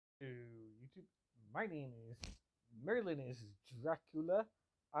My name is Merlin is Dracula.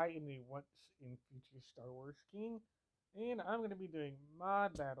 I am a once in future Star Wars king, and I'm going to be doing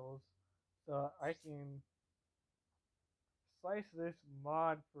mod battles so I can slice this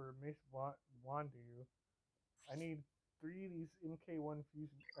mod for Miss Wandu. I need 3 of these MK1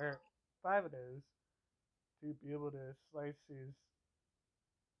 fusion, or 5 of those to be able to slice his.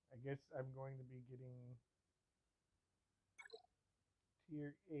 I guess I'm going to be getting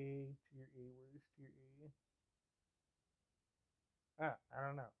tier A, tier A. Where's tier A? I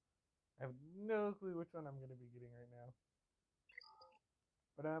don't know. I have no clue which one I'm going to be getting right now.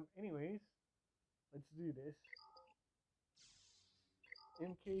 But anyways, let's do this.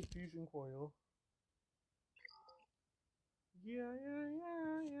 MK Fusion Coil. Yeah, yeah,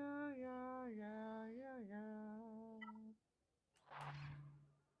 yeah, yeah, yeah, yeah, yeah, yeah.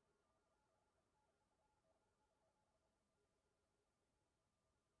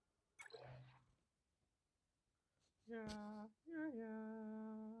 Yeah, yeah, yeah.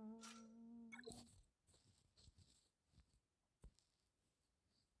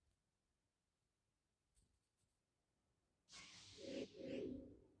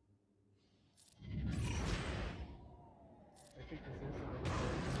 I think this is the quest.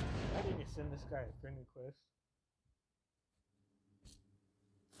 I need to send this guy a friend request.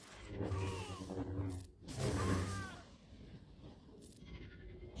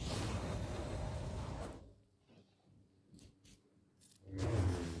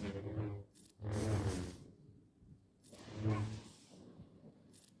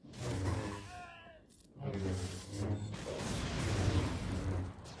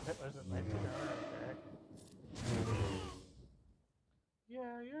 That wasn't my counter attack.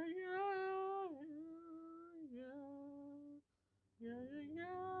 Yeah, yeah, yeah, yeah, yeah, yeah, yeah,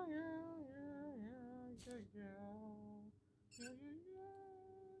 yeah, yeah, yeah, yeah, yeah, yeah,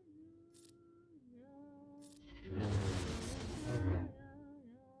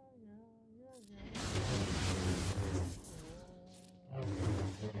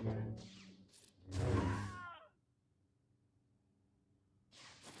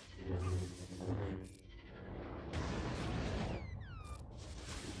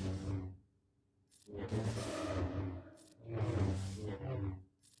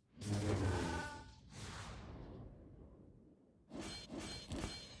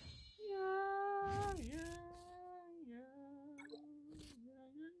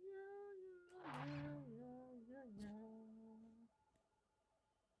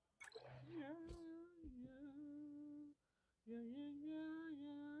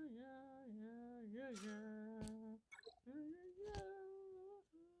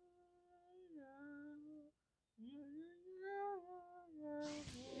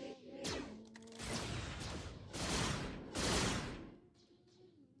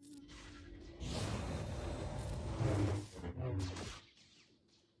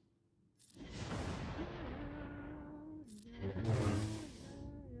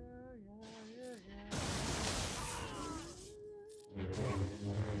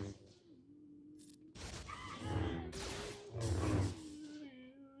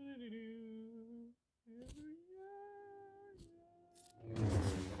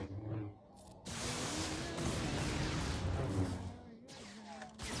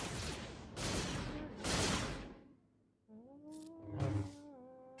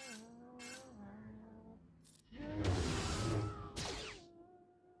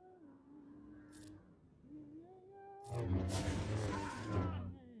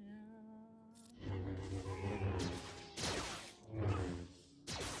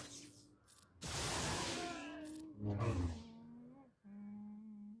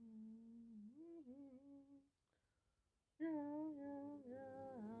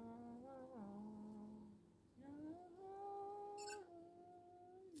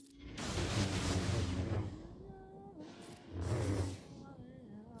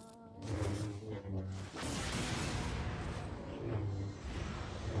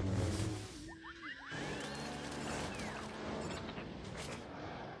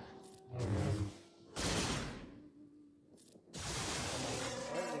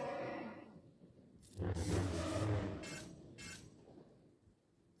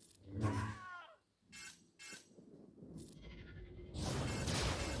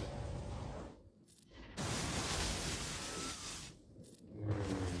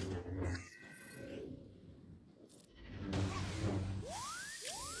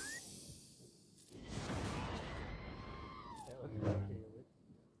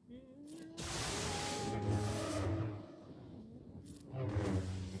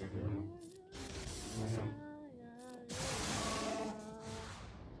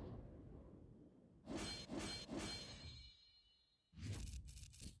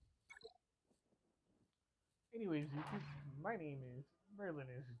 Anyways, YouTube, my name is Merlin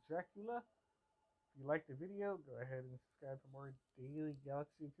is Dracula. If you liked the video, go ahead and subscribe for more daily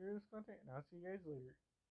Galaxy of Heroes content, and I'll see you guys later.